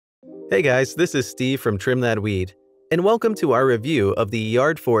Hey guys, this is Steve from Trim That Weed, and welcome to our review of the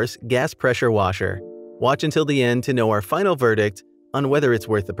Yard Force Gas Pressure Washer. Watch until the end to know our final verdict on whether it's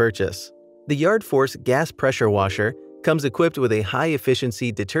worth the purchase. The Yard Force Gas Pressure Washer comes equipped with a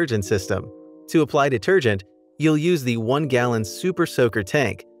high-efficiency detergent system. To apply detergent, you'll use the 1-gallon Super Soaker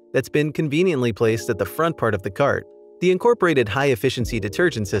tank that's been conveniently placed at the front part of the cart. The incorporated high-efficiency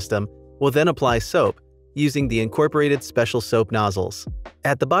detergent system will then apply soap using the incorporated special soap nozzles.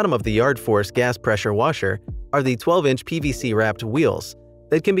 At the bottom of the Yard Force Gas Pressure Washer are the 12-inch PVC-wrapped wheels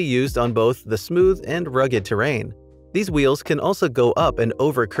that can be used on both the smooth and rugged terrain. These wheels can also go up and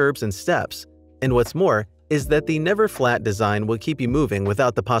over curbs and steps, and what's more is that the never-flat design will keep you moving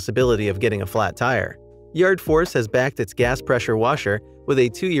without the possibility of getting a flat tire. Yard Force has backed its gas pressure washer with a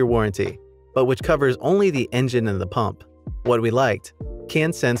 2-year warranty, but which covers only the engine and the pump. What we liked: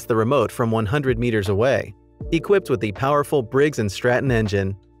 can sense the remote from 100 meters away. Equipped with the powerful Briggs & Stratton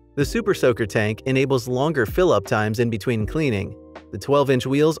engine, the Super Soaker tank enables longer fill-up times in between cleaning. The 12-inch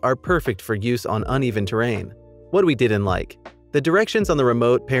wheels are perfect for use on uneven terrain. What we didn't like: the directions on the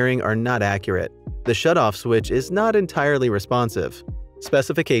remote pairing are not accurate. The shutoff switch is not entirely responsive.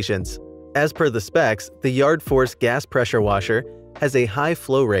 Specifications: as per the specs, the Yard Force Gas Pressure Washer has a high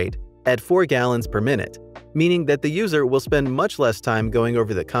flow rate at 4 gallons per minute, meaning that the user will spend much less time going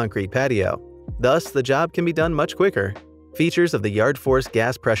over the concrete patio. Thus, the job can be done much quicker. Features of the Yard Force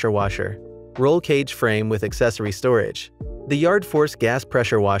Gas Pressure Washer: roll cage frame with accessory storage. The Yard Force Gas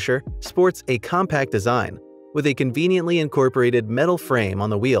Pressure Washer sports a compact design with a conveniently incorporated metal frame on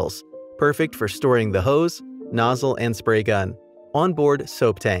the wheels, perfect for storing the hose, nozzle, and spray gun. Onboard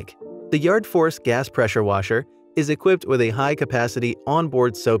soap tank. The Yard Force Gas Pressure Washer is equipped with a high-capacity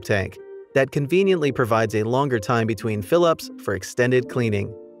onboard soap tank that conveniently provides a longer time between fill-ups for extended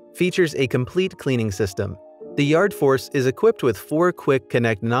cleaning. Features a complete cleaning system. The Yard Force is equipped with 4 quick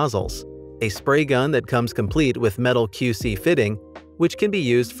connect nozzles, a spray gun that comes complete with metal QC fitting, which can be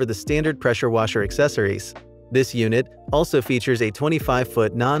used for the standard pressure washer accessories. This unit also features a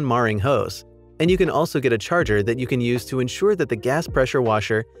 25-foot non-marring hose, and you can also get a charger that you can use to ensure that the gas pressure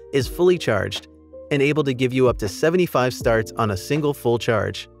washer is fully charged and able to give you up to 75 starts on a single full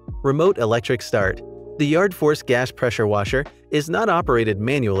charge. Remote electric start. The Yard Force Gas Pressure Washer is not operated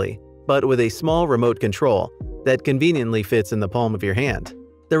manually, but with a small remote control that conveniently fits in the palm of your hand.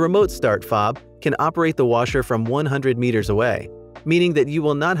 The remote start fob can operate the washer from 100 meters away, meaning that you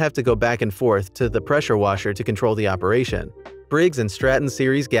will not have to go back and forth to the pressure washer to control the operation. Briggs & Stratton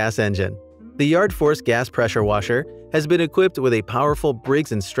Series Gas Engine. The Yard Force Gas Pressure Washer has been equipped with a powerful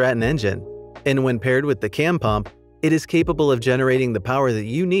Briggs & Stratton engine, and when paired with the cam pump, it is capable of generating the power that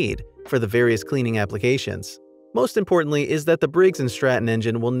you need for the various cleaning applications. Most importantly is that the Briggs & Stratton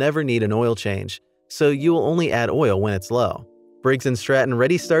engine will never need an oil change, so you will only add oil when it's low. Briggs & Stratton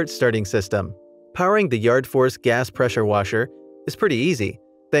Ready Start starting system. Powering the Yard Force Gas Pressure Washer is pretty easy,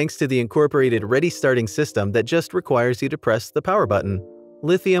 thanks to the incorporated Ready Starting system that just requires you to press the power button.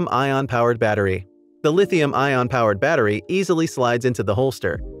 Lithium-ion powered battery. The lithium-ion powered battery easily slides into the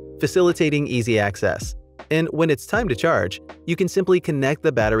holster, facilitating easy access. And when it's time to charge, you can simply connect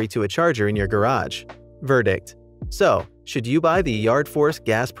the battery to a charger in your garage. Verdict: so, should you buy the Yard Force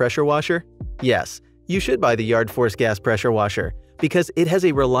Gas Pressure Washer? Yes, you should buy the Yard Force Gas Pressure Washer because it has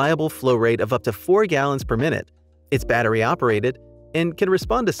a reliable flow rate of up to 4 gallons per minute. It's battery operated and can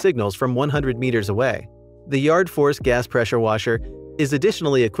respond to signals from 100 meters away. The Yard Force Gas Pressure Washer is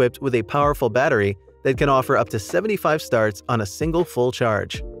additionally equipped with a powerful battery that can offer up to 75 starts on a single full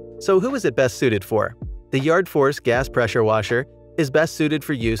charge. So who is it best suited for? The Yard Force Gas Pressure Washer is best suited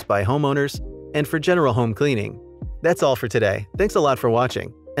for use by homeowners and for general home cleaning. That's all for today. Thanks a lot for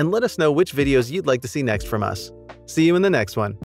watching, and let us know which videos you'd like to see next from us. See you in the next one.